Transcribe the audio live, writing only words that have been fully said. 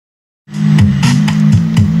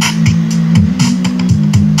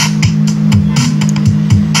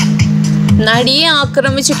നടിയെ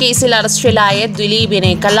ആക്രമിച്ച കേസിൽ അറസ്റ്റിലായ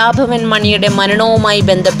ദിലീപിനെ കലാഭവൻ മണിയുടെ മരണവുമായി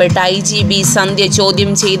ബന്ധപ്പെട്ട് IGP സന്ധ്യ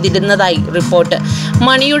ചോദ്യം ചെയ്തിരുന്നതായി റിപ്പോർട്ട്.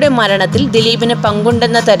 മണിയുടെ മരണത്തിൽ ദിലീപിന്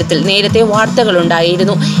പങ്കുണ്ടെന്ന തരത്തിൽ നേരത്തെ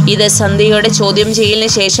വാർത്തകളുണ്ടായിരുന്നു. ഇത് സന്ധ്യയുടെ ചോദ്യം ചെയ്യലിന്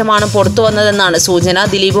ശേഷമാണ് പുറത്തുവന്നതെന്നാണ് സൂചന.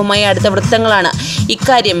 ദിലീപുമായി അടുത്ത വൃത്തങ്ങളാണ്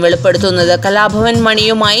ഇക്കാര്യം വെളിപ്പെടുത്തുന്നത്. കലാഭവൻ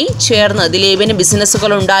മണിയുമായി ചേർന്ന് ദിലീപിന്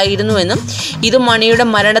ബിസിനസ്സുകൾ ഉണ്ടായിരുന്നുവെന്നും ഇത് മണിയുടെ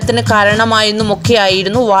മരണത്തിന്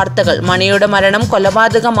കാരണമായെന്നുമൊക്കെയായിരുന്നു വാർത്തകൾ. മണിയുടെ മരണം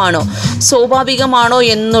കൊലപാതകമാണോ സ്വാഭാവികമാണോ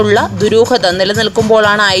എന്നുള്ള ദുരൂഹത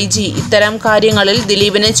നിലനിൽക്കുമ്പോഴാണ് IG ഇത്തരം കാര്യങ്ങളിൽ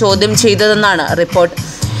ദിലീപിനെ ചോദ്യം ചെയ്തതെന്നാണ് റിപ്പോർട്ട്.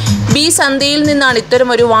 സന്ധ്യയിൽ നിന്നാണ്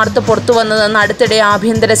ഇത്തരമൊരു വാർത്ത പുറത്തുവന്നതെന്ന് അടുത്തിടെ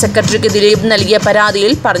ആഭ്യന്തര സെക്രട്ടറിക്ക് ദിലീപ് നൽകിയ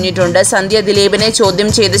പരാതിയിൽ പറഞ്ഞിട്ടുണ്ട്. സന്ധ്യ ദിലീപിനെ ചോദ്യം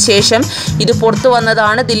ചെയ്ത ശേഷം ഇത്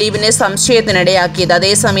പുറത്തുവന്നതാണ് ദിലീപിനെ സംശയത്തിനിടയാക്കിയത്.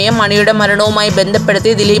 അതേസമയം മണിയുടെ മരണവുമായി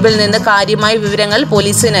ബന്ധപ്പെടുത്തി ദിലീപിൽ നിന്ന് കാര്യമായ വിവരങ്ങൾ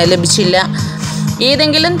പോലീസിന് ലഭിച്ചില്ല.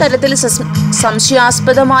 ഏതെങ്കിലും തരത്തിൽ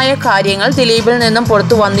സംശയാസ്പദമായ കാര്യങ്ങൾ ദിലീപിൽ നിന്നും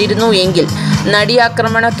പുറത്തു വന്നിരുന്നു എങ്കിൽ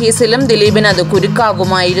നടിയാക്രമണ കേസിലും ദിലീപിന് അത്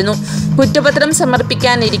കുരുക്കാകുമായിരുന്നു. കുറ്റപത്രം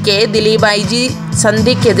സമർപ്പിക്കാനിരിക്കെ ദിലീപ് IG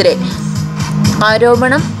സന്ധ്യയ്ക്കെതിരെ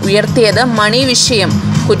ആരോപണം ഉയർത്തിയത് മണി വിഷയം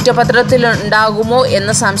കുറ്റപത്രത്തിലുണ്ടാകുമോ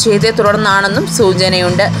എന്ന സംശയത്തെ തുടർന്നാണെന്നും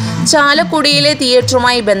സൂചനയുണ്ട്. ചാലക്കുടിയിലെ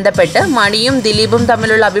തിയേറ്ററുമായി ബന്ധപ്പെട്ട് മണിയും ദിലീപും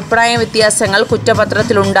തമ്മിലുള്ള അഭിപ്രായ വ്യത്യാസങ്ങൾ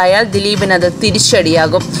കുറ്റപത്രത്തിലുണ്ടായാൽ ദിലീപിനത്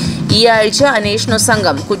തിരിച്ചടിയാകും. ഈ ആഴ്ച അന്വേഷണ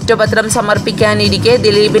സംഘം കുറ്റപത്രം സമർപ്പിക്കാനിരിക്കെ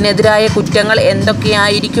ദിലീപിനെതിരായ കുറ്റങ്ങൾ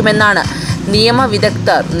എന്തൊക്കെയായിരിക്കുമെന്നാണ്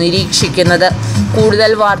നിയമവിദഗ്ധർ നിരീക്ഷിക്കുന്നത്.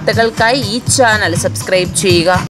 കൂടുതൽ വാർത്തകൾക്കായി ഈ ചാനൽ സബ്സ്ക്രൈബ് ചെയ്യുക.